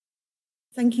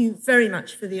Thank you very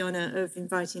much for the honour of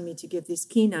inviting me to give this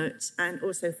keynote and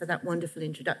also for that wonderful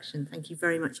introduction. Thank you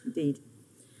very much indeed.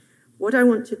 What I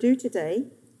want to do today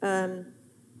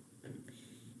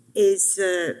is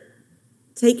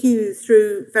take you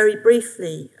through very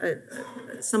briefly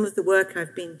some of the work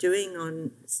I've been doing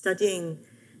on studying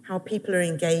how people are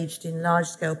engaged in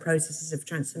large-scale processes of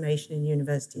transformation in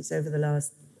universities over the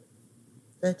last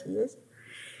 30 years.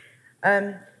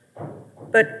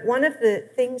 But one of the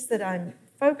things that I'm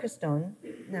focused on,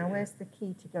 now where's the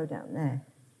key to go down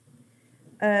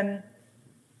there,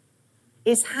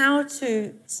 is how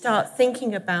to start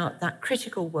thinking about that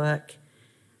critical work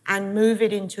and move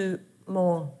it into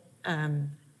more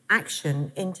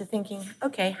action, into thinking,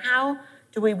 okay, how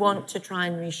do we want to try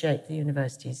and reshape the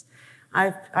universities?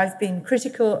 I've been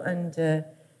critical and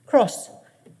cross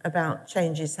about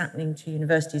changes happening to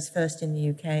universities, first in the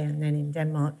UK and then in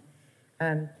Denmark.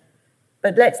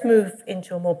 But let's move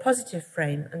into a more positive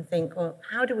frame and think, well,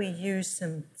 how do we use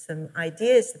some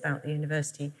ideas about the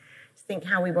university to think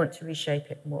how we want to reshape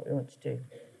it and what we want to do?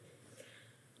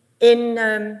 In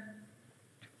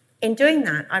doing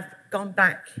that, I've gone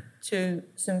back to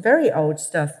some very old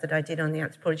stuff that I did on the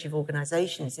anthropology of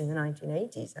organizations in the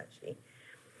 1980s, actually.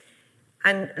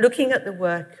 And looking at the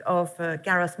work of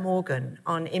Gareth Morgan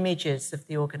on images of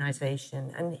the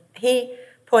organization. And he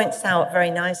points out very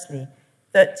nicely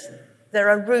that there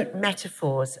are root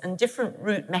metaphors, and different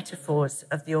root metaphors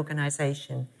of the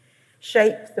organization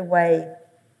shape the way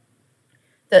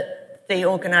that the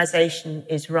organization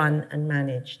is run and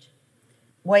managed,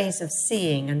 ways of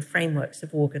seeing and frameworks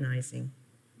of organizing.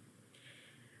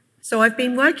 So I've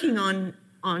been working on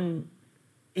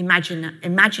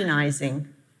imaginizing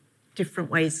different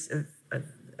ways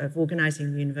of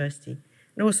organizing the university,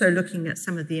 and also looking at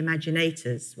some of the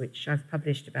imaginators, which I've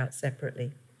published about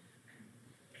separately.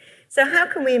 So how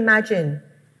can we imagine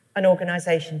an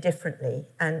organization differently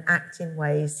and act in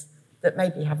ways that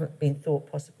maybe haven't been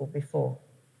thought possible before?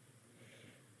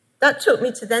 That took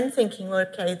me to then thinking, well,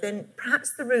 okay, then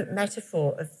perhaps the root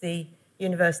metaphor of the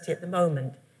university at the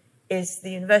moment is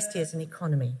the university as an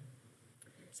economy.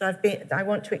 So I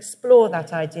want to explore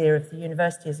that idea of the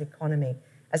university as economy,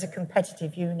 as a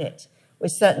competitive unit,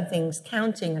 with certain things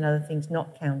counting and other things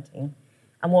not counting,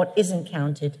 and what isn't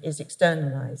counted is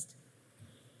externalized.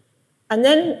 And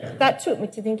then that took me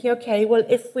to thinking, okay, well,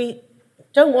 if we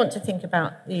don't want to think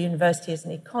about the university as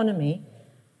an economy,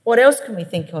 what else can we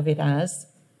think of it as?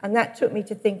 And that took me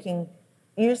to thinking,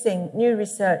 using new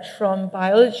research from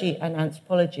biology and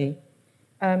anthropology,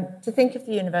 to think of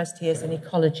the university as an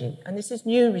ecology. And this is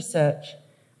new research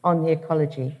on the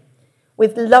ecology,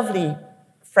 with lovely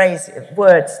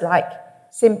words like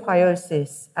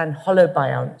symbiosis and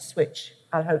holobionts, which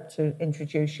I'll hope to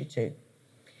introduce you to.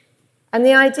 And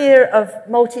the idea of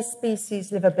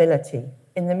multi-species livability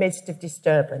in the midst of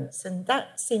disturbance. And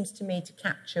that seems to me to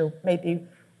capture maybe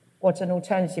what an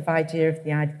alternative idea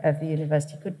of the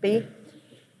university could be,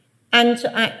 and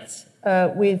to act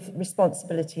with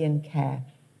responsibility and care.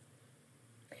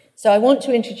 So I want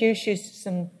to introduce you to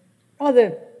some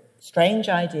rather strange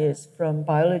ideas from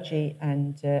biology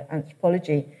and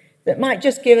anthropology that might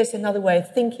just give us another way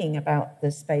of thinking about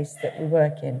the space that we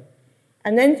work in.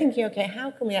 And then thinking, okay,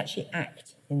 how can we actually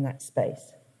act in that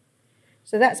space?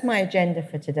 So that's my agenda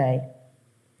for today.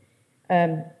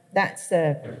 That's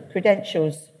a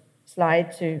credentials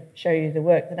slide to show you the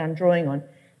work that I'm drawing on.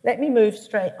 Let me move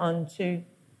straight on to,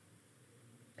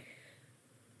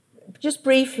 just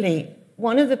briefly,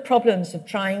 one of the problems of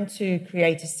trying to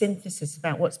create a synthesis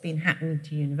about what's been happening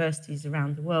to universities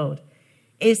around the world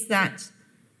is that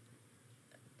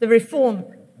the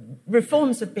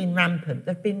reforms have been rampant.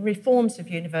 There have been reforms of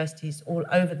universities all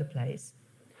over the place,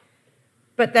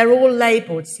 but they're all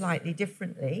labelled slightly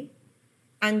differently,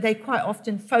 and they quite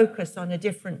often focus on a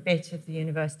different bit of the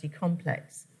university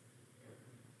complex.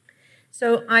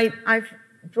 So I've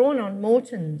drawn on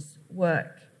Morton's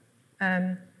work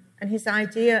and his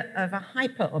idea of a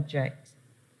hyper-object,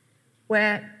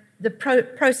 where the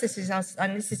processes are,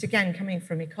 and this is again coming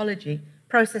from ecology,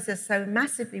 processes are so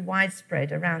massively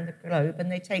widespread around the globe, and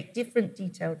they take different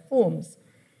detailed forms.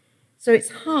 So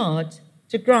it's hard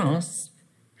to grasp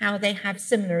how they have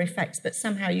similar effects, but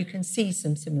somehow you can see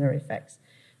some similar effects.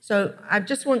 So I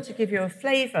just want to give you a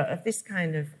flavour of this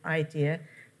kind of idea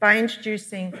by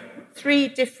introducing 3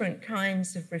 different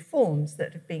kinds of reforms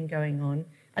that have been going on,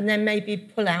 and then maybe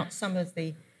pull out some of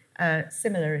the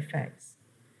similar effects.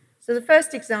 So the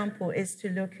first example is to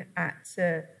look at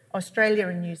Australia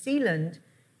and New Zealand,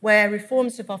 where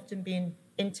reforms have often been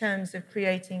in terms of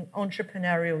creating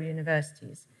entrepreneurial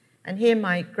universities. And here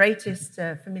my greatest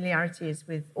familiarity is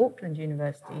with Auckland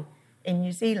University in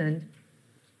New Zealand,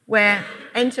 where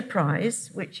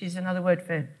enterprise, which is another word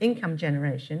for income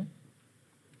generation,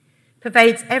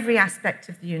 pervades every aspect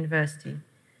of the university.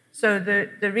 So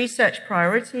the research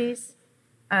priorities,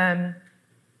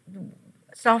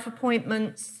 staff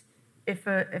appointments, if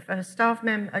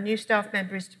a new staff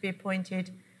member is to be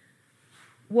appointed,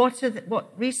 what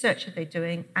research are they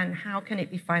doing and how can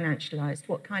it be financialized?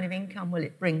 What kind of income will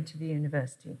it bring to the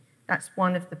university? That's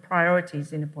one of the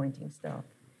priorities in appointing staff.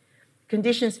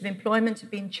 Conditions of employment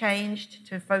have been changed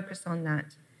to focus on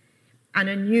that. And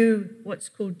a new, what's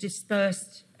called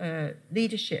dispersed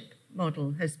leadership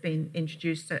model has been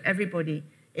introduced, so everybody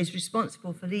is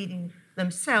responsible for leading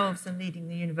themselves and leading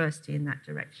the university in that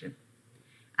direction.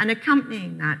 And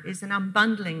accompanying that is an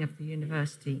unbundling of the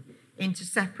university into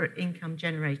separate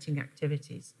income-generating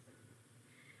activities.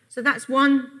 So that's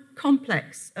one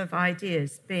complex of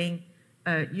ideas being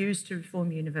used to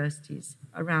reform universities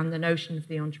around the notion of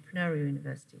the entrepreneurial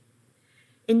university.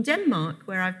 In Denmark,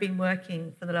 where I've been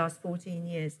working for the last 14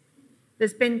 years,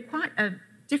 there's been quite a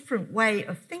different way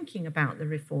of thinking about the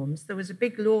reforms. There was a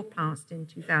big law passed in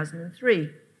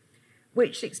 2003,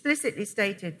 which explicitly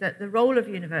stated that the role of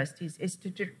universities is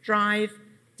to drive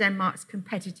Denmark's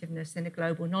competitiveness in a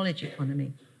global knowledge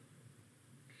economy.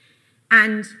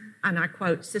 And I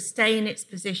quote, sustain its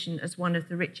position as one of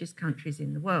the richest countries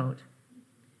in the world.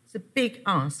 It's a big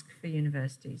ask for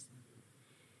universities.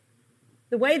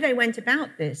 The way they went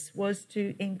about this was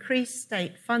to increase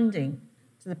state funding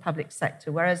to the public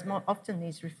sector, whereas more often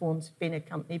these reforms have been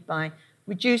accompanied by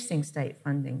reducing state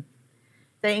funding.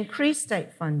 They increased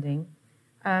state funding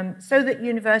so that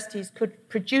universities could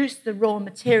produce the raw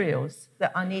materials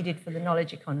that are needed for the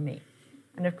knowledge economy.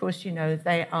 And of course, you know,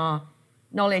 they are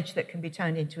knowledge that can be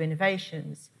turned into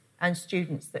innovations and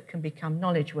students that can become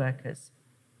knowledge workers.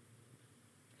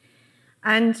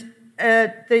 And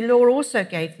the law also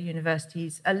gave the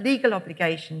universities a legal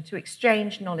obligation to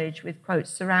exchange knowledge with, quote,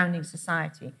 surrounding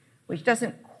society, which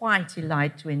doesn't quite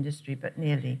elide to industry, but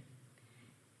nearly.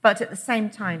 But at the same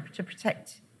time, to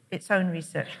protect its own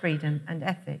research freedom and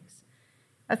ethics.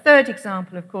 A third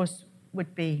example, of course,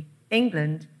 would be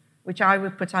England, which I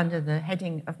would put under the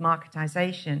heading of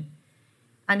marketisation.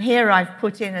 And here I've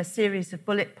put in a series of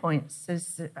bullet points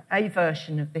as a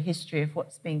version of the history of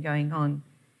what's been going on,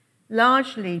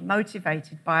 largely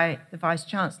motivated by the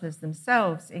vice-chancellors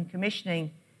themselves in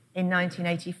commissioning in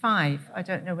 1985. I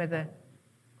don't know whether,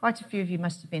 quite a few of you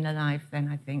must have been alive then,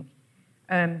 I think.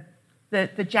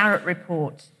 The Jarrett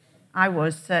report, I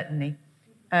was certainly.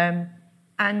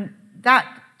 And that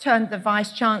turned the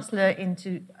vice-chancellor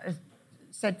into,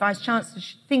 said vice-chancellors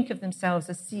should think of themselves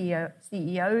as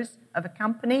CEOs of a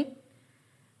company.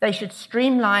 They should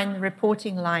streamline the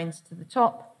reporting lines to the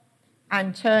top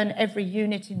and turn every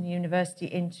unit in the university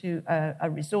into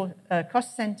a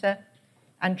cost centre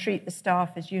and treat the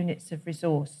staff as units of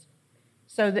resource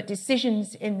so that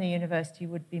decisions in the university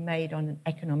would be made on an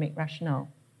economic rationale.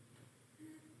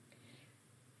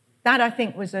 That, I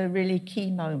think, was a really key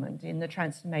moment in the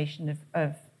transformation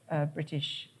of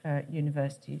British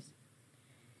universities.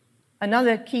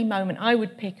 Another key moment I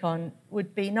would pick on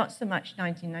would be not so much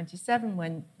 1997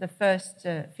 when the first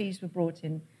fees were brought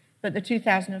in, but the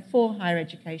 2004 Higher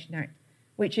Education Act,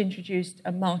 which introduced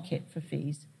a market for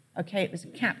fees. Okay, it was a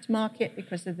capped market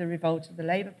because of the revolt of the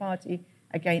Labour Party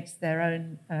against their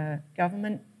own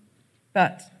government,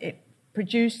 but it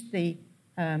produced the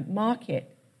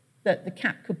market that the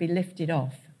cap could be lifted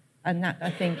off. And that,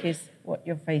 I think, is what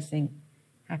you're facing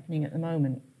happening at the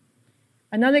moment.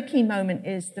 Another key moment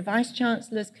is the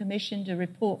Vice-Chancellors commissioned a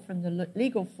report from the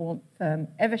legal firm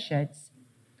Eversheds,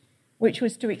 which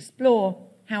was to explore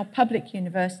how public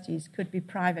universities could be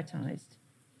privatised.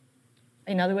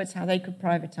 In other words, how they could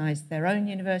privatise their own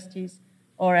universities,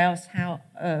 or else how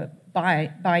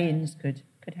buy-ins could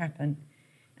happen.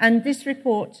 And this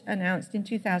report announced in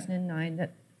 2009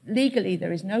 that legally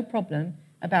there is no problem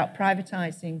about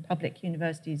privatising public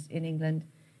universities in England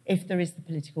if there is the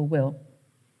political will.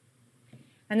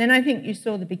 And then I think you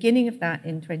saw the beginning of that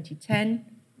in 2010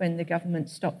 when the government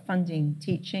stopped funding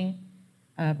teaching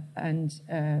and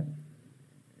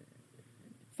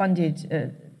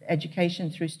funded education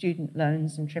through student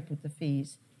loans and tripled the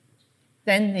fees.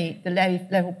 Then the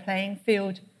level playing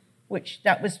field, which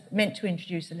that was meant to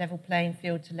introduce a level playing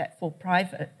field to let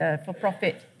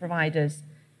for-profit providers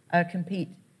compete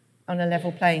on a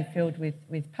level playing field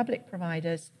with public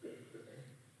providers.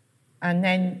 And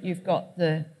then you've got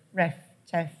the REF,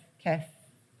 TEF, KEF,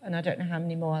 and I don't know how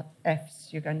many more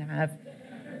Fs you're going to have.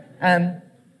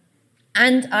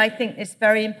 And I think this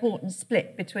very important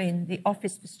split between the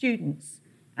Office for Students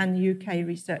and the UK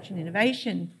Research and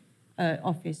Innovation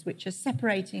Office, which are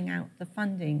separating out the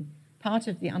funding part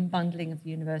of the unbundling of the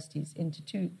universities into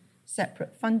two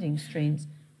separate funding streams,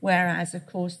 whereas, of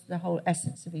course, the whole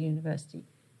essence of a university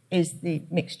is the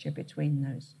mixture between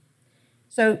those.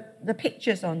 So the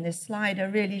pictures on this slide are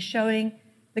really showing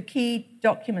the key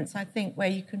documents, I think, where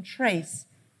you can trace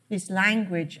this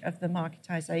language of the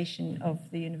marketization of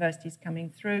the universities coming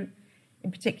through,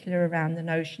 in particular around the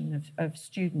notion of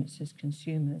students as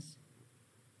consumers.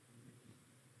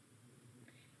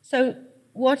 So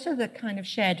what are the kind of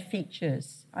shared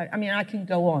features? I mean, I can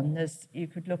go on. You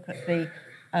could look at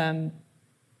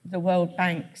the World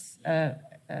Bank's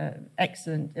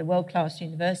excellent world-class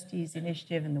universities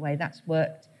initiative and the way that's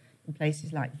worked in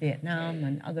places like Vietnam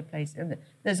and other places. And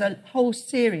there's a whole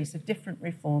series of different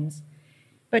reforms.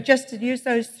 But just to use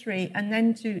those three and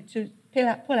then to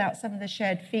pull out some of the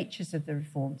shared features of the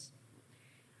reforms.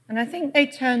 And I think they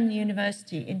turn the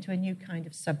university into a new kind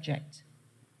of subject.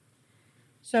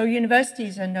 So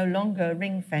universities are no longer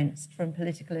ring-fenced from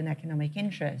political and economic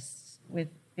interests with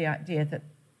the idea that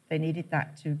they needed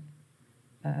that to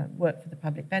work for the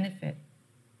public benefit.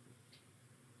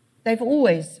 They've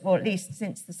always, or at least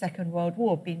since the Second World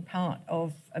War, been part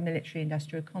of a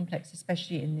military-industrial complex,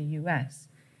 especially in the US.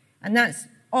 And that's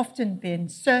often been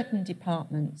certain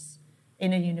departments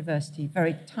in a university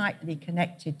very tightly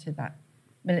connected to that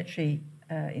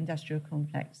military-industrial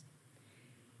complex.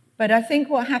 But I think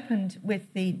what happened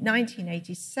with the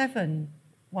 1987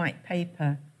 white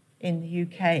paper in the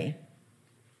UK,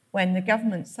 when the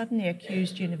government suddenly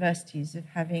accused universities of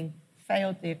having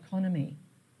failed the economy,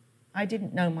 I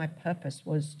didn't know my purpose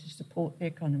was to support the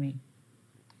economy.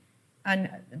 And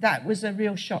that was a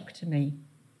real shock to me.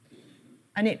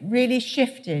 And it really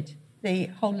shifted the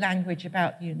whole language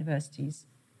about the universities.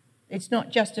 It's not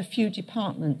just a few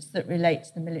departments that relate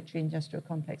to the military-industrial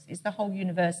complex. It's the whole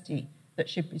university that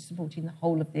should be supporting the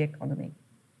whole of the economy.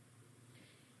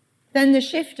 Then the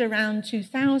shift around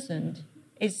 2000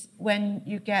 is when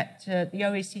you get the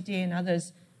OECD and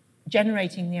others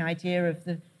generating the idea of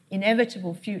the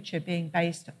inevitable future being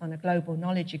based on a global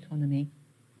knowledge economy.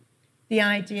 The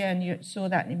idea, and you saw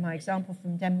that in my example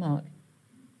from Denmark,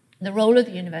 the role of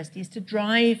the university is to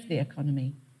drive the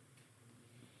economy.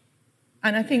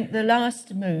 And I think the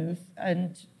last move,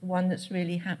 and one that's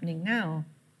really happening now,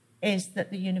 is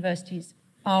that the universities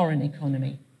are an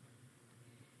economy.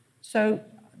 So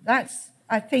that's,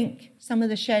 I think, some of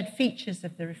the shared features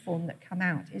of the reform that come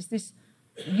out, is this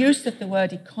use of the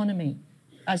word economy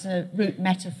as a root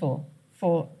metaphor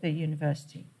for the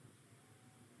university.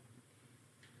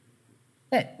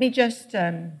 Let me just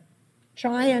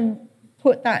try and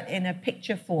put that in a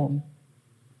picture form.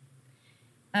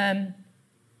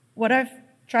 What I've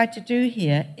tried to do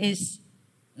here is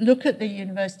look at the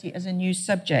university as a new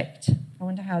subject. I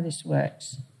wonder how this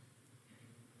works.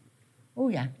 Oh,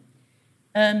 yeah.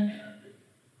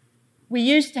 We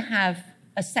used to have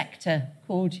a sector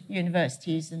called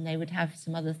universities, and they would have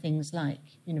some other things like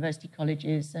university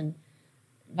colleges and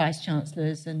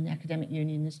vice-chancellors and the academic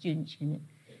union, the students' union.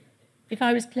 If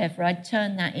I was clever, I'd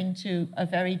turn that into a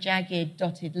very jagged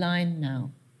dotted line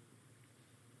now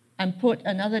and put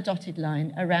another dotted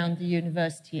line around the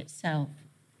university itself.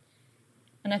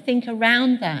 And I think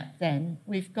around that, then,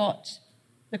 we've got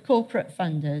the corporate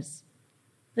funders,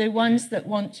 the ones that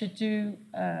want to do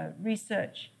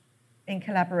research in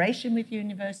collaboration with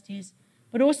universities,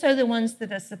 but also the ones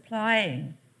that are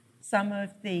supplying some of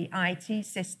the IT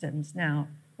systems now,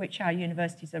 which our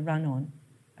universities are run on.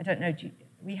 I don't know,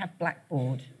 we have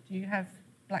Blackboard. Do you have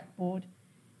Blackboard?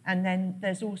 And then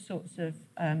there's all sorts of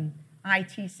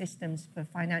IT systems for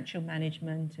financial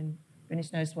management and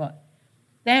goodness knows what.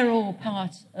 They're all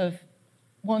part of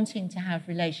wanting to have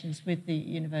relations with the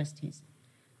universities.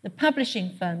 The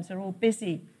publishing firms are all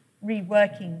busy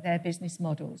reworking their business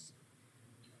models.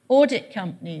 Audit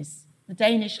companies, the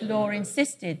Danish law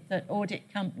insisted that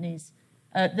audit companies,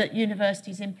 that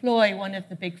universities employ one of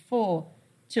the big four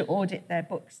to audit their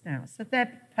books now. So they've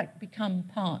become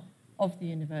part of the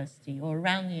university or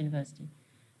around the university.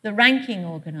 The ranking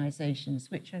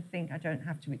organizations, which I think I don't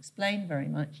have to explain very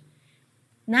much.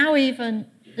 Now even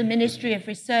the Ministry of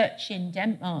Research in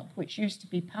Denmark, which used to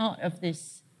be part of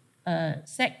this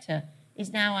sector,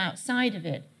 is now outside of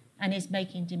it and is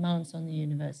making demands on the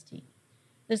university.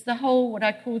 There's the whole, what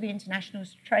I call the international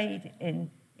trade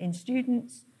in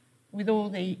students, with all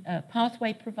the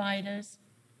pathway providers.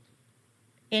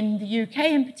 In the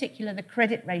UK in particular, the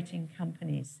credit rating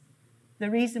companies. The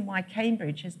reason why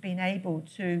Cambridge has been able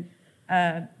to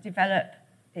develop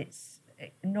its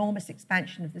enormous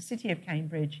expansion of the city of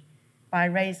Cambridge by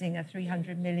raising a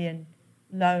 300 million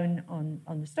loan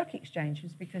on the stock exchange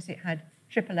was because it had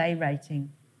AAA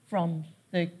rating from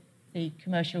the the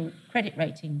commercial credit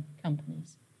rating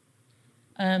companies.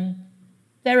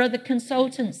 There are the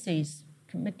consultancies.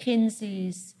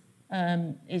 McKinsey's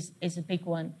is a big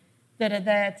one, that are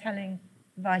there telling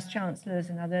vice chancellors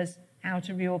and others how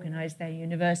to reorganize their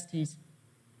universities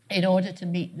in order to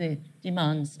meet the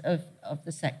demands of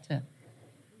the sector.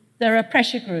 There are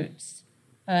pressure groups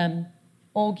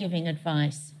all giving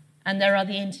advice, and there are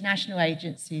the international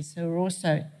agencies who are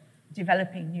also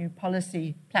developing new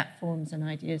policy platforms and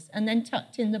ideas. And then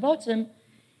tucked in the bottom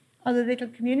are the little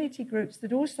community groups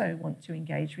that also want to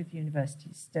engage with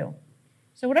universities still.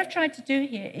 So what I've tried to do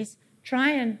here is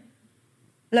try and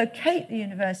locate the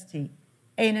university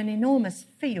in an enormous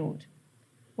field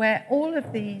where all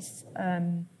of these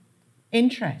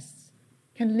interests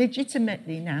can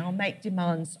legitimately now make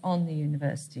demands on the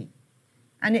university.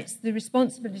 And it's the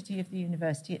responsibility of the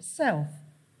university itself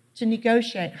to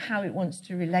negotiate how it wants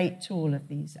to relate to all of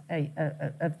these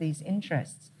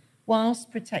interests,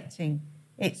 whilst protecting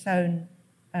its own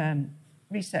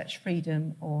research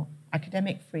freedom or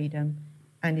academic freedom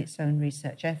and its own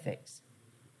research ethics.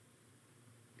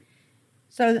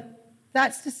 So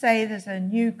that's to say there's a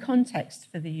new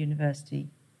context for the university.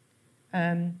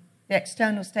 The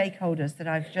external stakeholders that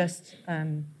I've just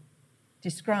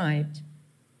described,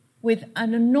 with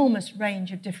an enormous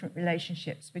range of different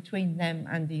relationships between them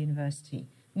and the university.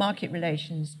 Market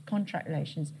relations, contract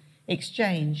relations,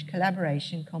 exchange,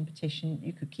 collaboration, competition,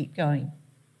 you could keep going.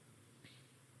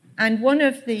 And one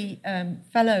of the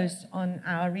fellows on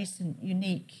our recent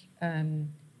unique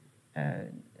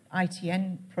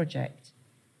ITN project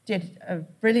did a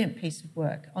brilliant piece of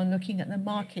work on looking at the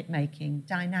market-making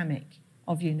dynamic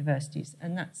of universities,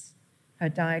 and that's her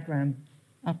diagram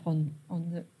up on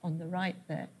the right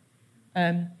there.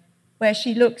 Where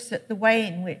she looks at the way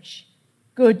in which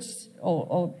goods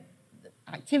or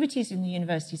activities in the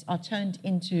universities are turned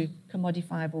into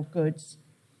commodifiable goods,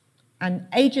 and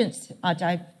agents are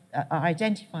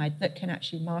identified that can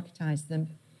actually marketize them,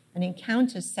 and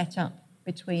encounters set up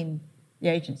between the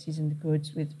agencies and the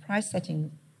goods with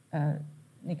price-setting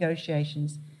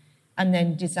negotiations, and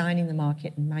then designing the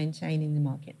market and maintaining the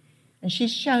market. And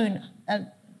she's shown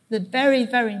the very,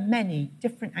 very many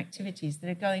different activities that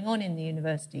are going on in the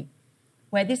university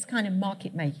where this kind of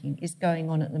market making is going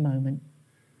on at the moment.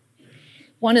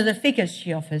 One of the figures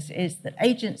she offers is that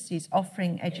agencies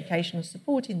offering educational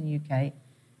support in the UK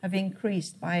have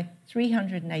increased by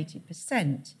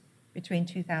 380% between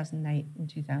 2008 and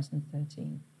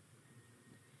 2013.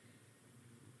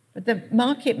 But the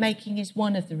market making is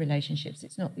one of the relationships.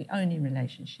 It's not the only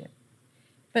relationship.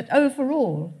 But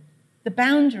overall, the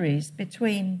boundaries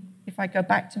between, if I go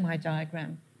back to my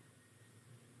diagram,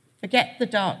 forget the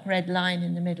dark red line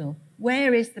in the middle,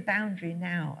 where is the boundary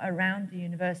now around the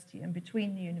university and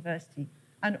between the university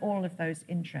and all of those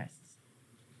interests?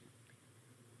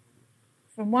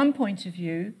 From one point of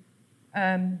view,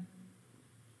 the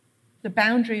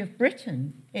boundary of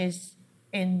Britain is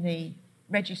in the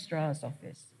registrar's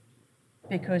office,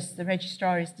 because the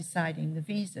registrar is deciding the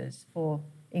visas for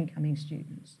incoming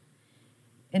students.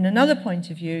 In another point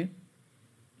of view,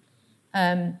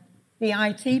 the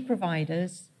IT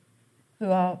providers, who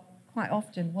are quite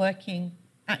often working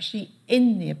actually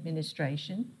in the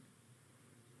administration,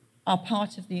 are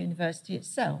part of the university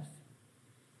itself.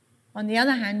 On the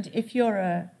other hand, if you're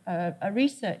a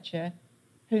researcher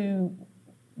who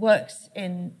works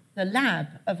in the lab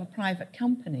of a private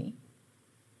company,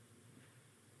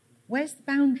 where's the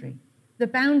boundary? The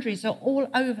boundaries are all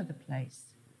over the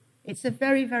place. It's a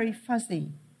very, very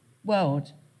fuzzy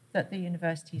world that the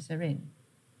universities are in.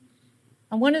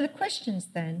 And one of the questions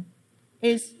then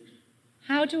is,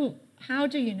 how do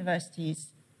universities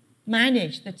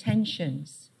manage the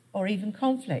tensions or even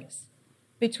conflicts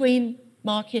between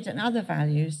market and other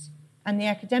values and the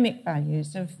academic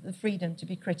values of the freedom to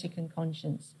be critic and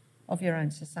conscious of your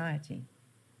own society?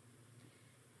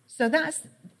 So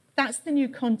that's the new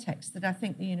context that I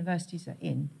think the universities are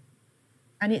in.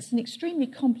 And it's an extremely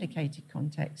complicated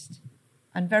context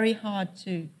and very hard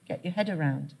to get your head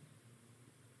around.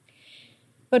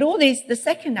 But the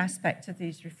second aspect of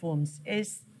these reforms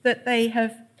is that they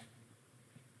have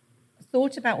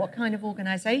thought about what kind of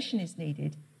organisation is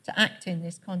needed to act in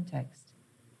this context.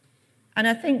 And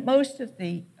I think most of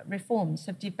the reforms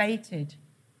have debated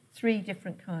three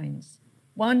different kinds.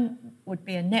 One would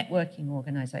be a networking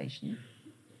organisation.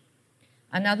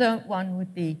 Another one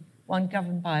would be one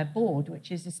governed by a board,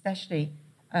 which is especially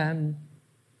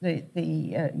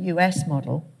the US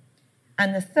model.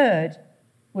 And the third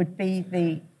would be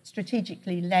the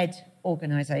strategically led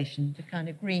organisation, the kind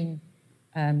of green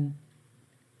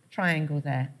triangle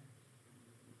there.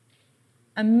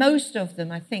 And most of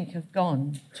them, I think, have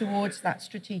gone towards that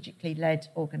strategically led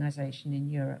organisation in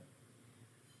Europe.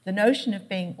 The notion of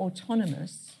being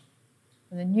autonomous,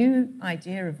 and the new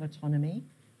idea of autonomy,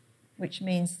 which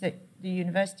means that the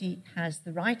university has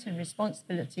the right and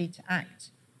responsibility to act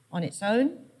on its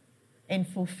own in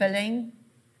fulfilling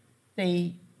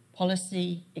the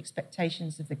policy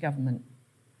expectations of the government.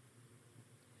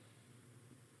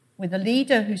 With a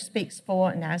leader who speaks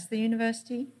for and as the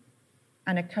university,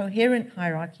 and a coherent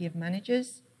hierarchy of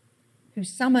managers who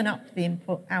summon up the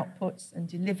outputs and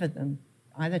deliver them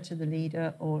either to the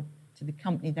leader or to the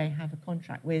company they have a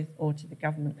contract with or to the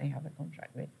government they have a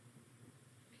contract with.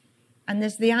 And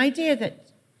there's the idea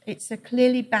that it's a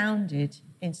clearly bounded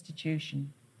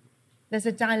institution. There's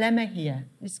a dilemma here,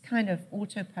 this kind of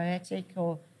autopoietic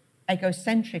or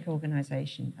egocentric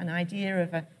organisation, an idea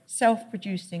of a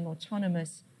self-producing,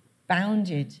 autonomous,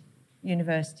 bounded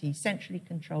university, centrally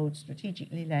controlled,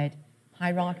 strategically led,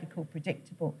 hierarchical,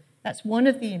 predictable. That's one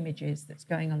of the images that's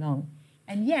going along.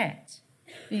 And yet,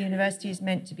 the university is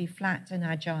meant to be flat and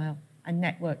agile and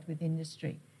networked with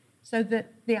industry. So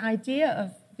that the idea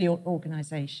of the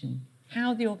organisation,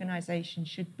 how the organisation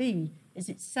should be, is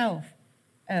itself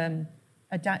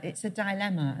it's a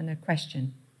dilemma and a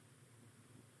question.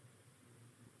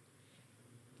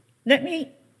 Let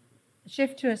me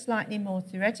shift to a slightly more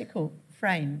theoretical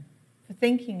frame for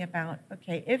thinking about,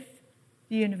 okay, if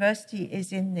the university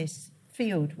is in this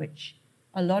field, which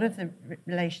a lot of the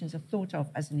relations are thought of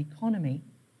as an economy,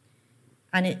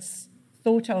 and it's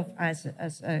thought of as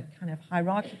a kind of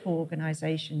hierarchical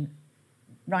organisation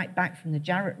right back from the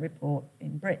Jarrett report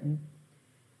in Britain,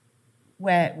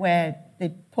 where the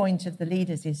point of the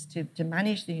leaders is to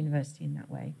manage the university in that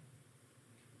way,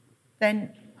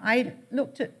 then I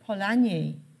looked at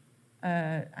Polanyi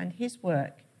and his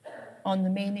work on the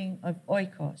meaning of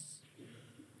oikos.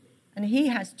 And he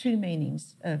has two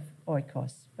meanings of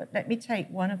oikos, but let me take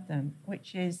one of them,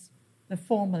 which is the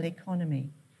formal economy.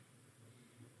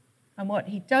 And what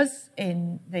he does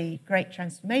in The Great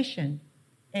Transformation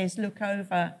is look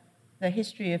over the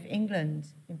history of England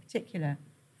in particular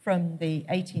from the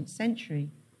 18th century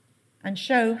and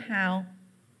show how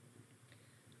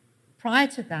prior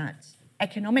to that,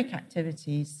 economic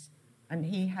activities, and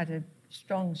he had a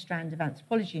strong strand of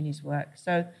anthropology in his work,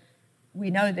 so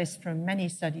we know this from many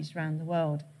studies around the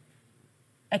world.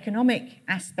 Economic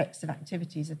aspects of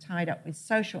activities are tied up with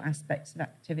social aspects of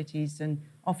activities and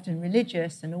often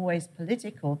religious and always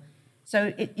political.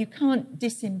 So you can't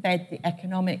disembed the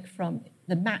economic from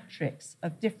the matrix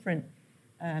of different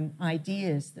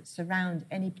ideas that surround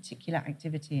any particular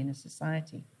activity in a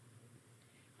society.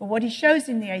 But what he shows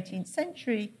in the 18th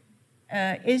century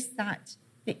is that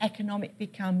the economic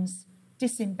becomes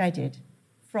disembedded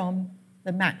from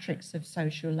the matrix of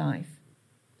social life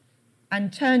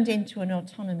and turned into an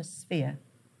autonomous sphere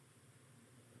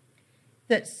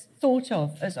that's thought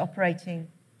of as operating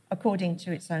according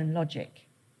to its own logic.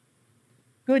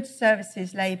 Goods,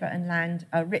 services, labour and land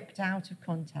are ripped out of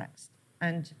context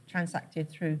and transacted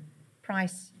through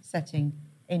price setting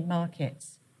in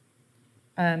markets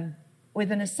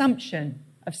with an assumption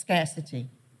of scarcity.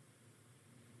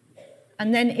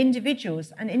 And then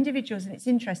individuals, and it's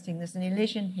interesting, there's an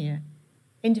elision here.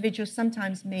 Individuals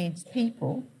sometimes means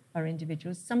people are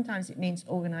individuals, sometimes it means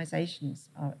organisations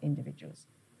are individuals,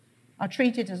 are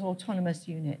treated as autonomous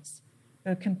units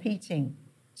who are competing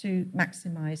to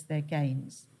maximise their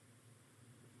gains.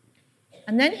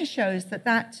 And then he shows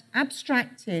that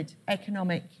abstracted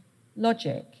economic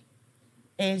logic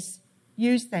is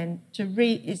used then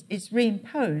is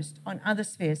reimposed on other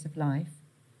spheres of life,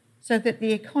 so that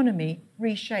the economy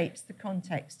reshapes the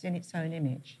context in its own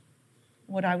image.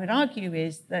 What I would argue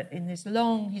is that in this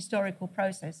long historical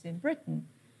process in Britain,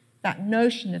 that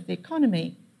notion of the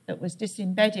economy that was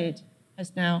disembedded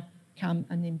has now come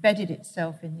and embedded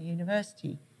itself in the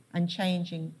university and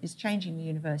is changing the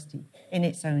university in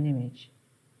its own image.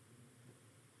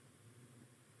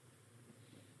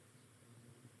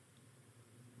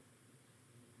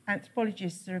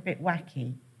 Anthropologists are a bit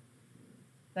wacky.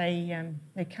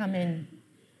 They come in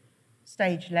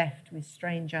stage left with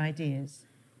strange ideas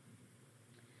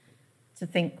to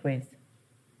think with.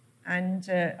 And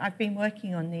I've been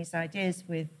working on these ideas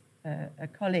with a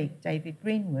colleague, David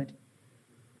Greenwood,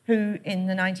 who in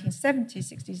the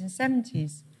 1970s, 60s and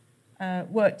 70s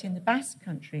worked in the Basque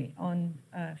Country on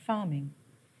farming.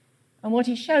 And what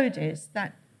he showed is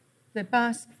that the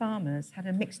Basque farmers had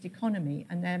a mixed economy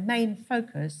and their main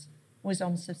focus was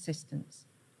on subsistence.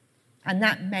 And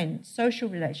that meant social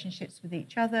relationships with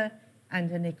each other and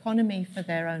an economy for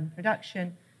their own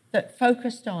production that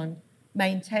focused on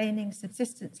maintaining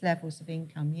subsistence levels of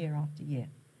income year after year.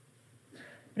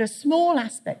 But a small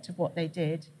aspect of what they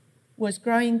did was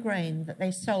growing grain that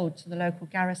they sold to the local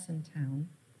garrison town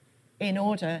in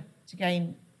order to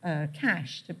gain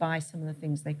cash to buy some of the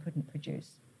things they couldn't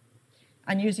produce.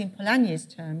 And using Polanyi's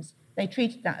terms, they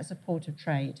treated that as a port of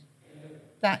trade.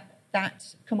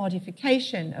 That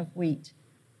commodification of wheat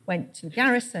went to the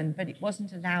garrison, but it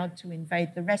wasn't allowed to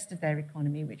invade the rest of their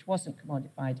economy, which wasn't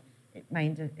commodified. It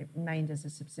remained as a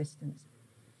subsistence.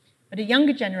 But a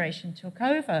younger generation took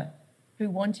over who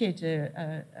wanted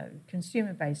a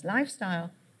consumer-based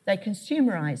lifestyle. They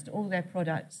consumerized all their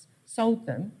products, sold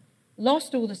them,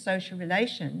 lost all the social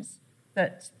relations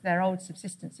that their old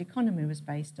subsistence economy was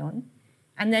based on.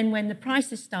 And then when the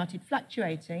prices started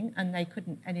fluctuating and they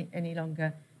couldn't any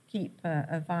longer keep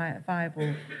a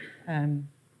viable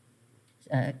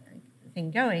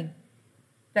thing going,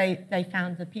 they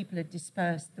found that people had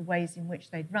dispersed the ways in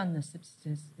which they'd run the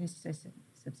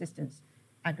subsistence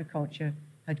agriculture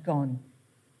had gone,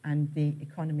 and the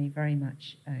economy very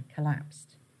much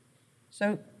collapsed.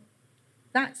 So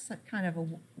that's a kind of a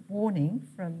warning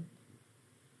from,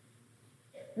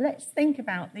 let's think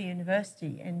about the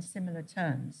university in similar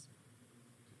terms.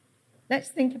 Let's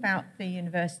think about the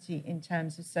university in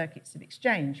terms of circuits of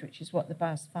exchange, which is what the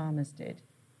Basque farmers did.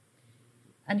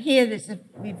 And here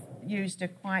we've used a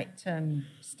quite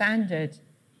standard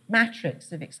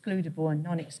matrix of excludable and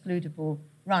non-excludable,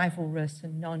 rivalrous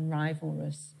and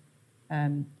non-rivalrous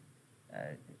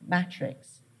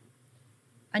matrix.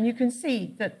 And you can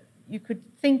see that you could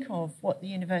think of what the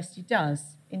university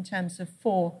does in terms of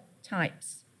 4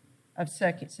 types of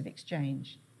circuits of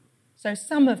exchange. So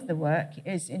some of the work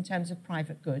is in terms of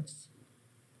private goods,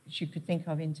 which you could think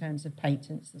of in terms of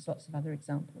patents. There's lots of other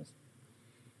examples.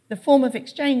 The form of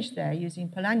exchange there, using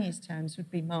Polanyi's terms, would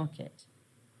be market.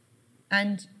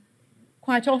 And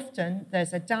quite often,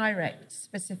 there's a direct,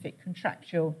 specific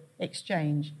contractual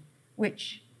exchange,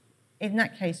 which in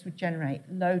that case would generate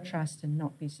low trust and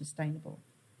not be sustainable.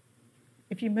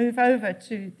 If you move over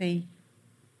to the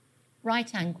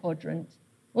right-hand quadrant,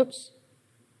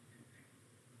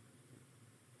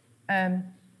 a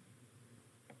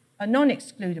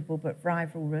non-excludable but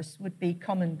rivalrous would be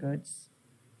common goods.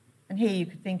 And here you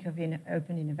could think of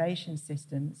open innovation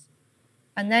systems.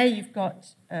 And there you've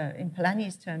got, in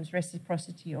Polanyi's terms,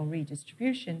 reciprocity or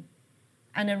redistribution,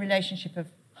 and a relationship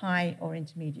of high or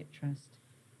intermediate trust.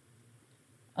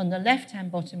 On the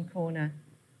left-hand bottom corner,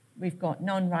 we've got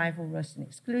non-rivalrous and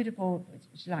excludable, which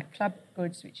is like club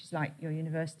goods, which is like your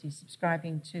university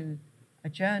subscribing to a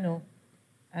journal.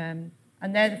 And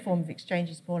there the form of exchange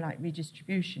is more like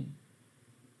redistribution.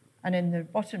 And in the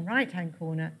bottom right-hand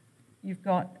corner, you've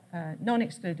got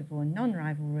non-excludable and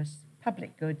non-rivalrous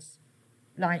public goods,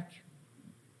 like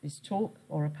this talk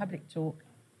or a public talk,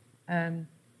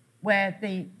 where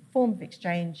the form of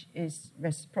exchange is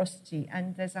reciprocity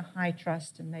and there's a high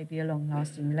trust and maybe a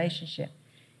long-lasting relationship.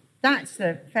 That's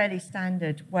a fairly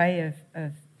standard way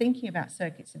of thinking about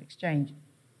circuits of exchange.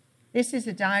 This is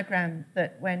a diagram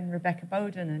that when Rebecca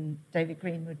Bowden and David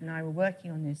Greenwood and I were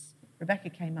working on this, Rebecca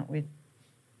came up with,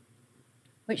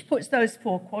 which puts those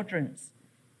 4 quadrants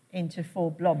into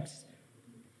 4 blobs,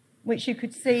 which you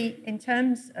could see in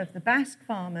terms of the Basque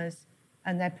farmers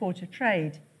and their port of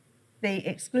trade. The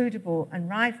excludable and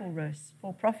rivalrous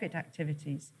for-profit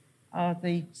activities are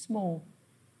the small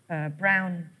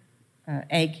brown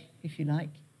egg, if you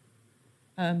like.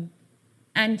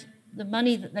 And the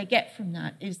money that they get from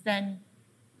that is then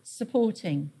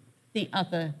supporting the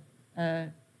other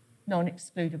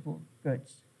non-excludable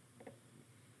goods.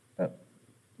 But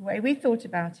the way we thought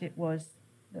about it was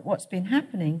that what's been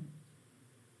happening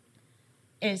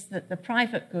is that the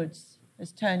private goods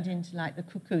has turned into like the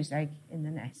cuckoo's egg in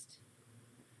the nest.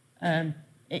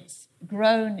 It's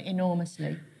grown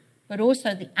enormously, but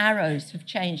also the arrows have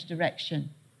changed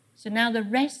direction. So now the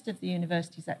rest of the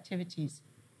university's activities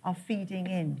are feeding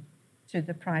in to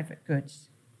the private goods.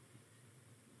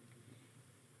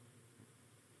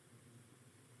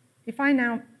 If I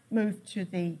now move to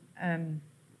the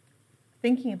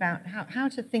thinking about how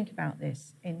to think about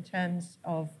this in terms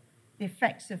of the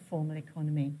effects of formal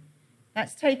economy,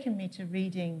 that's taken me to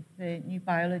reading the new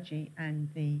biology and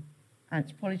the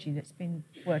anthropology that's been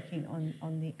working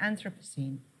on the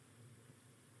Anthropocene.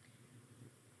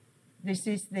 This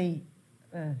is the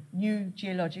new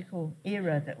geological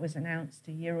era that was announced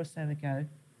a year or so ago,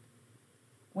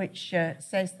 which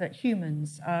says that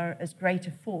humans are as great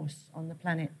a force on the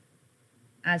planet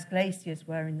as glaciers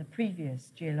were in the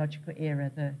previous geological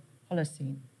era, the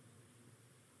Holocene.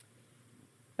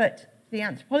 But the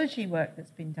anthropology work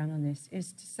that's been done on this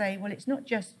is to say, well, it's not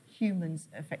just humans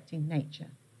affecting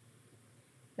nature.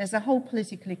 There's a whole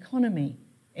political economy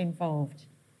involved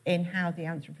in how the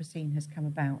Anthropocene has come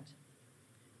about,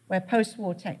 where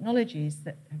post-war technologies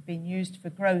that have been used for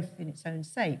growth in its own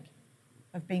sake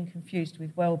have been confused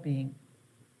with well-being.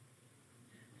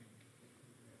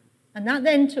 And that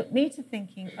then took me to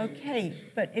thinking, okay,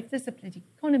 but if there's a political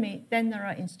economy, then there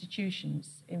are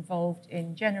institutions involved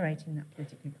in generating that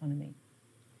political economy.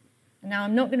 And now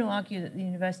I'm not going to argue that the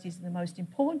universities are the most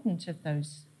important of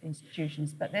those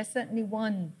institutions, but they're certainly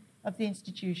one of the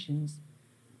institutions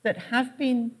that have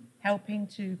been helping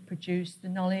to produce the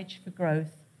knowledge for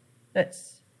growth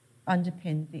that's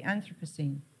underpinned the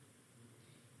Anthropocene.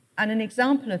 And an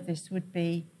example of this would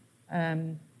be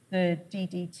the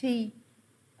DDT.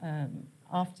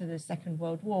 After the Second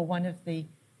World War, one of the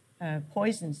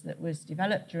poisons that was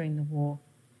developed during the war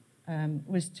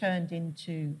was turned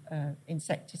into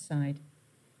insecticide.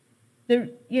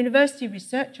 The university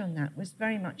research on that was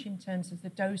very much in terms of the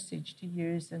dosage to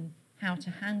use and how to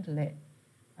handle it,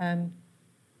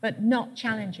 but not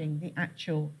challenging the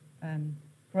actual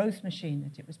growth machine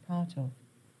that it was part of.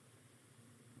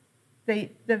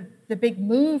 The big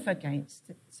move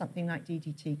against something like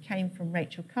DDT came from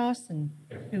Rachel Carson,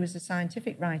 who was a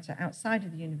scientific writer outside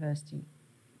of the university,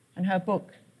 and her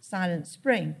book, Silent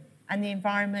Spring, and the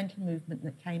environmental movement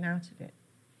that came out of it.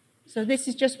 So this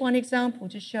is just one example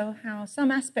to show how some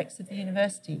aspects of the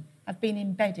university have been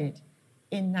embedded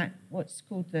in that, what's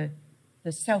called the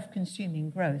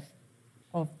self-consuming growth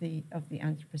of the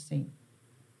Anthropocene.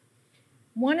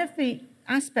 One of the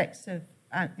aspects of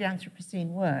the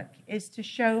Anthropocene work is to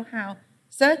show how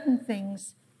certain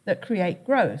things that create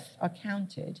growth are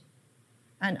counted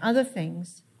and other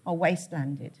things are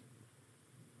wastelanded.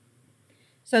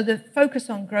 So the focus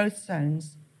on growth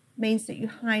zones means that you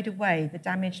hide away the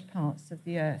damaged parts of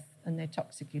the earth and the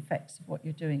toxic effects of what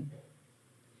you're doing.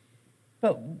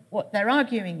 But what they're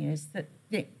arguing is that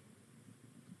the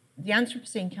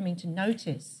Anthropocene coming to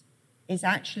notice is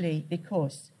actually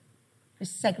because this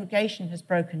segregation has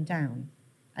broken down,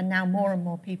 and now more and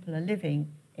more people are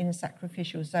living in the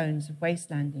sacrificial zones of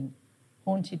wastelanding,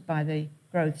 haunted by the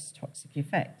growth's toxic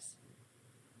effects.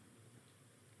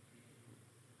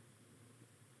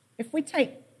 If we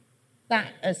take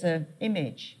that as an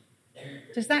image,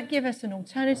 does that give us an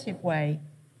alternative way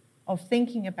of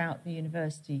thinking about the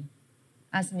university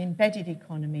as an embedded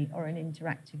economy or an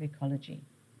interactive ecology?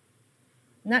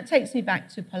 And that takes me back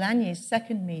to Polanyi's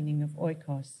second meaning of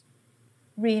oikos,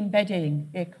 re-embedding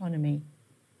the economy,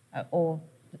 or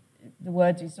the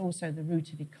word is also the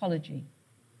root of ecology.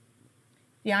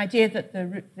 The idea that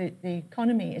the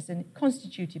economy is a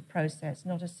constituted process,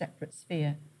 not a separate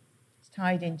sphere. It's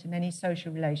tied into many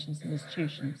social relations and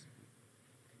institutions.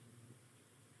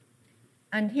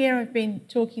 And here I've been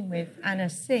talking with Anna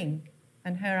Singh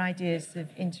and her ideas of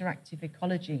interactive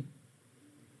ecology.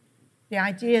 The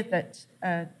idea that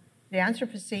the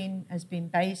Anthropocene has been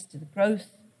based, the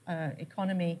growth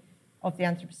economy of the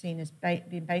Anthropocene has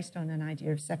been based on an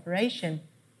idea of separation,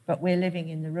 but we're living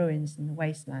in the ruins and the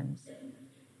wastelands.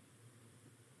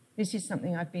 This is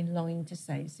something I've been longing to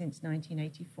say since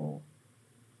 1984.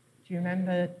 Do you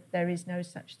remember there is no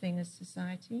such thing as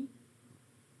society?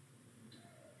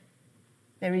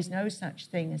 There is no such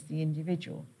thing as the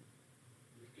individual.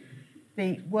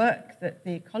 The work that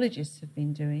the ecologists have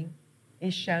been doing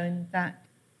is shown that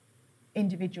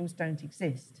individuals don't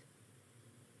exist.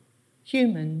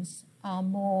 Humans are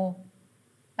more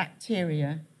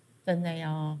bacteria than they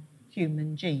are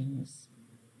human genes.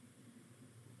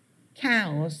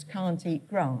 Cows can't eat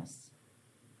grass.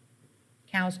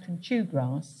 Cows can chew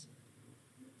grass.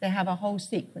 They have a whole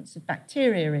sequence of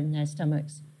bacteria in their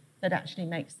stomachs that actually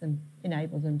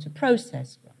enable them to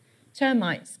process grass.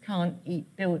 Termites can't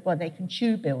well, they can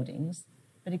chew buildings,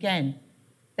 but again,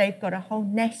 they've got a whole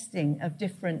nesting of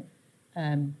different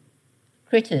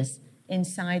critters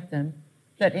inside them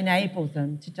that enable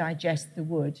them to digest the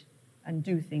wood and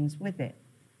do things with it.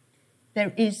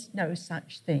 There is no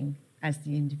such thing as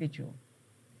the individual.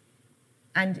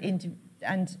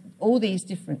 And all these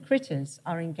different critters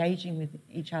are engaging with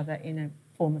each other in a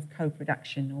form of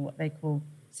co-production, or what they call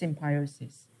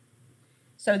symbiosis.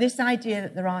 So this idea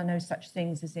that there are no such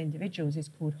things as individuals is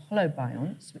called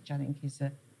holobionts, which I think is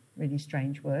a really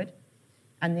strange word.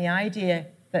 And the idea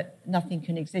that nothing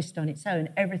can exist on its own,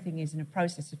 everything is in a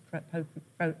process of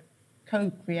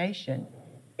co-creation,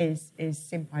 is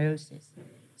symbiosis.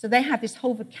 So they have this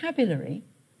whole vocabulary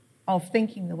of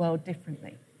thinking the world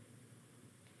differently.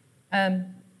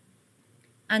 And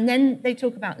then they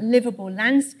talk about livable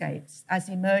landscapes as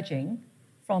emerging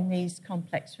from these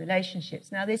complex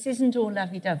relationships. Now, this isn't all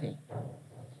lovey-dovey.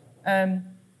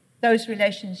 Those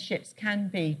relationships can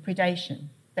be predation.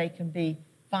 They can be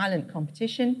violent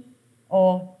competition,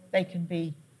 or they can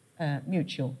be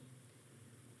mutual.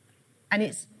 And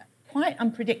it's quite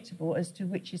unpredictable as to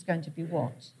which is going to be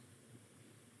what.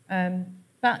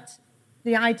 But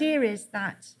the idea is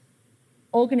that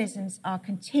organisms are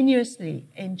continuously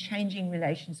in changing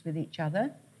relations with each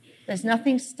other. There's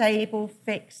nothing stable,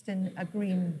 fixed, and a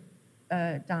green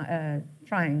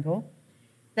triangle.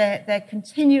 They're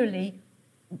continually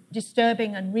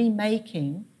disturbing and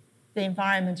remaking the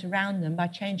environment around them by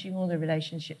changing all the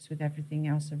relationships with everything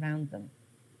else around them.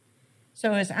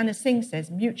 So as Anna Singh says,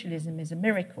 mutualism is a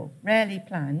miracle, rarely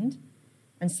planned,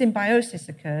 and symbiosis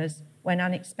occurs when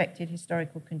unexpected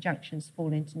historical conjunctions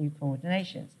fall into new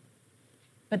coordinations.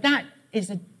 But that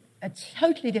is a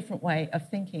totally different way of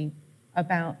thinking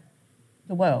about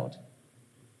the world.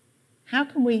 How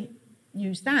can we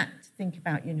use that to think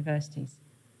about universities?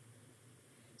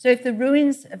 So if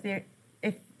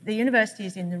the university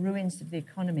is in the ruins of the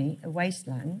economy, a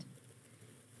wasteland,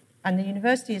 and the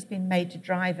university has been made to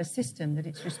drive a system that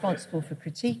it's responsible for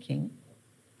critiquing,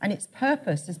 and its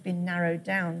purpose has been narrowed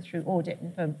down through audit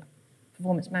and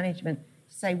performance management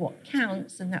to say what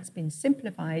counts, and that's been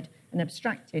simplified and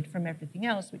abstracted from everything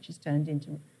else, which is turned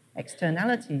into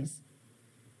externalities.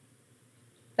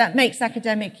 That makes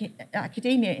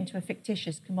academia into a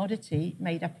fictitious commodity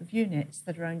made up of units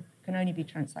that can only be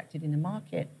transacted in a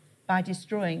market by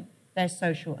destroying their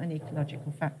social and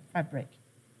ecological fabric.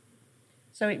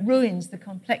 So it ruins the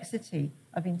complexity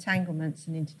of entanglements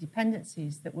and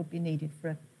interdependencies that would be needed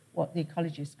for what the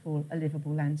ecologists call a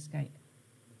livable landscape.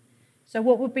 So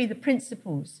what would be the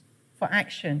principles for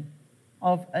action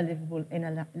in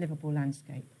a livable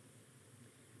landscape?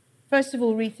 First of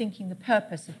all, rethinking the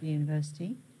purpose of the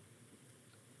university.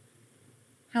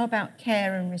 How about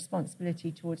care and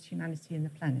responsibility towards humanity and the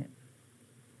planet?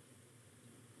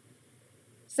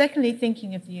 Secondly,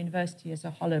 thinking of the university as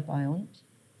a holobiont.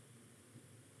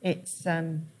 It's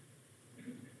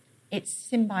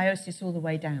symbiosis all the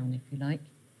way down, if you like.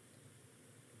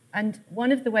 And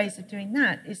one of the ways of doing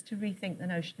that is to rethink the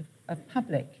notion of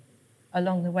public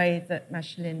along the way that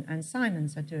Michelin and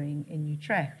Simons are doing in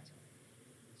Utrecht,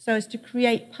 so as to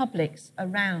create publics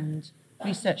around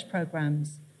research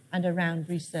programs and around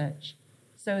research,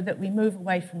 so that we move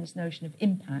away from this notion of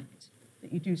impact,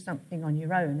 that you do something on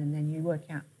your own and then you work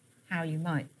out how you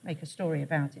might make a story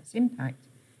about its impact.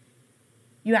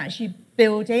 You actually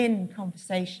build in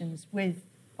conversations with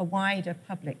a wider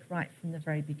public right from the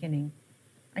very beginning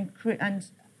and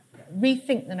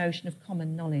rethink the notion of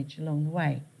common knowledge along the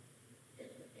way.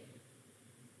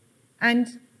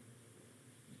 And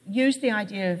use the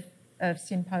idea of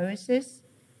symbiosis,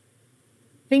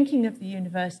 thinking of the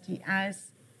university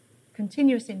as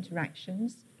continuous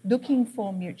interactions, looking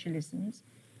for mutualisms,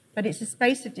 but it's a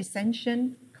space of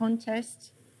dissension,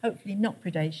 contest, hopefully not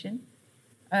predation.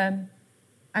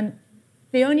 And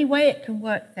the only way it can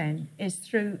work then is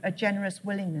through a generous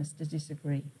willingness to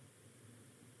disagree.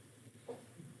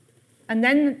 And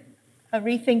then a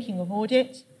rethinking of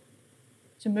audit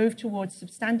to move towards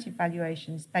substantive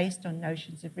valuations based on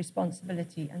notions of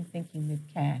responsibility and thinking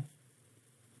with care.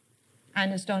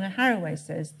 And as Donna Haraway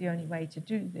says, the only way to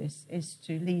do this is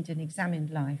to lead an examined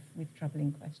life with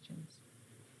troubling questions.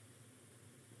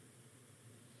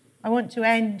 I want to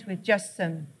end with just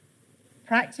some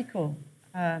practical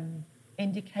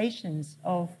indications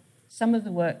of some of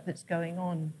the work that's going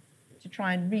on to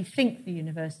try and rethink the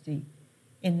university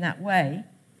in that way,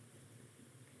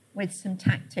 with some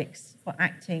tactics for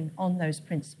acting on those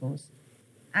principles.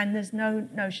 And there's no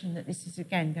notion that this is,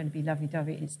 again, going to be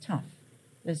lovey-dovey. It's tough.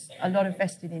 There's a lot of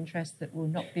vested interest that will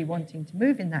not be wanting to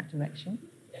move in that direction.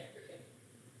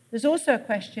 There's also a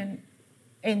question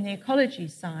in the ecology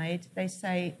side. They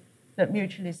say that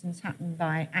mutualisms happen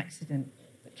by accident.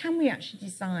 But can we actually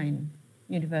design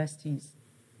universities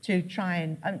to try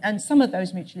and some of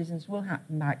those mutualisms will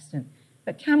happen by accident,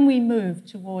 but can we move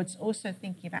towards also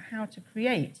thinking about how to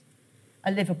create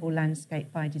a livable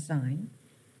landscape by design?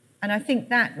 And I think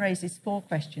that raises 4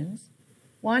 questions.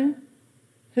 One,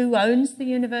 who owns the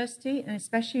university? And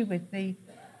especially with the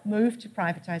move to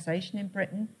privatisation in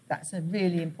Britain, that's a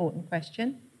really important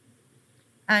question.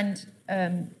 And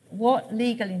what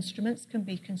legal instruments can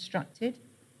be constructed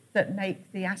that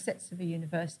make the assets of a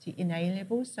university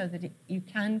inalienable so that you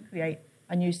can create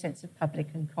a new sense of public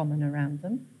and common around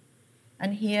them?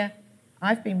 And here,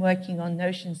 I've been working on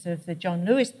notions of the John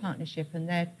Lewis Partnership and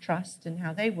their trust and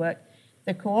how they work.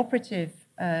 The Cooperative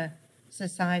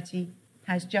Society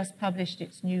has just published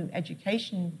its new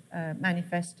education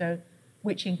manifesto,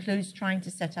 which includes trying to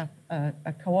set up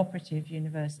a cooperative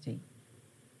university.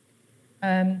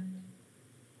 How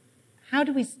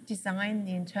do we design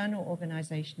the internal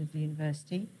organisation of the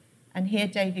university? And here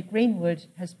David Greenwood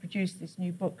has produced this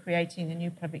new book, Creating a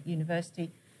New Public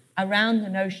University, around the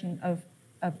notion of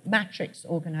matrix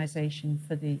organisation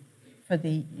for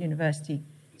the university,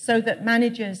 so that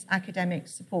managers,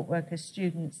 academics, support workers,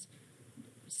 students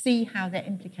see how they're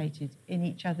implicated in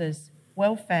each other's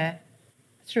welfare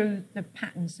through the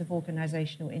patterns of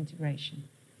organisational integration.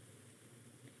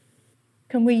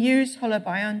 Can we use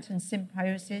holobiont and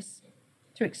symbiosis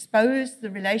to expose the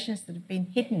relations that have been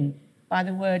hidden by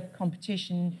the word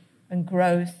competition and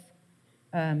growth,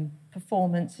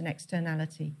 performance and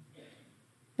externality?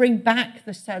 Bring back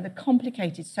the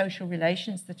complicated social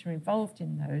relations that are involved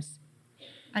in those,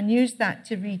 and use that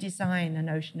to redesign a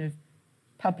notion of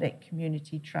public,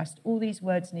 community, trust. All these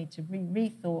words need to be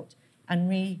rethought and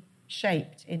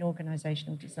reshaped in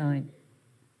organisational design.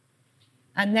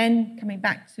 And then coming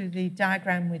back to the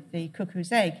diagram with the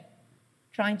cuckoo's egg,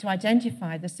 trying to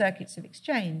identify the circuits of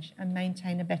exchange and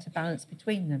maintain a better balance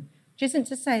between them, which isn't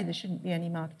to say there shouldn't be any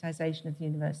marketisation of the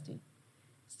university.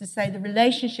 It's to say the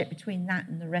relationship between that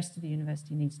and the rest of the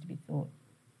university needs to be thought.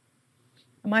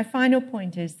 And my final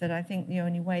point is that I think the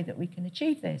only way that we can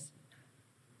achieve this,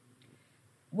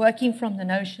 working from the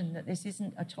notion that this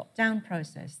isn't a top-down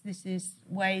process, this is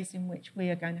ways in which we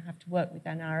are going to have to work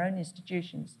within our own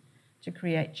institutions to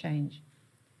create change.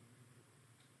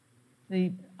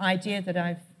 The idea that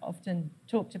I've often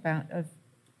talked about of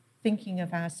thinking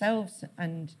of ourselves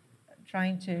and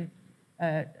trying to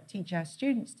teach our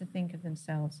students to think of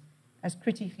themselves as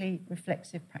critically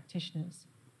reflexive practitioners,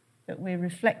 that we're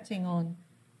reflecting on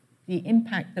the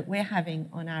impact that we're having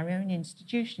on our own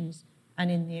institutions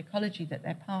and in the ecology that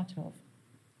they're part of,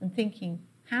 and thinking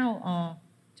how are,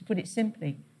 to put it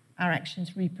simply, our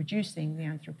actions reproducing the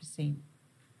Anthropocene,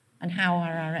 and how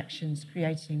are our actions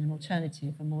creating an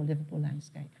alternative, a more livable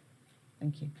landscape.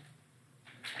 Thank you.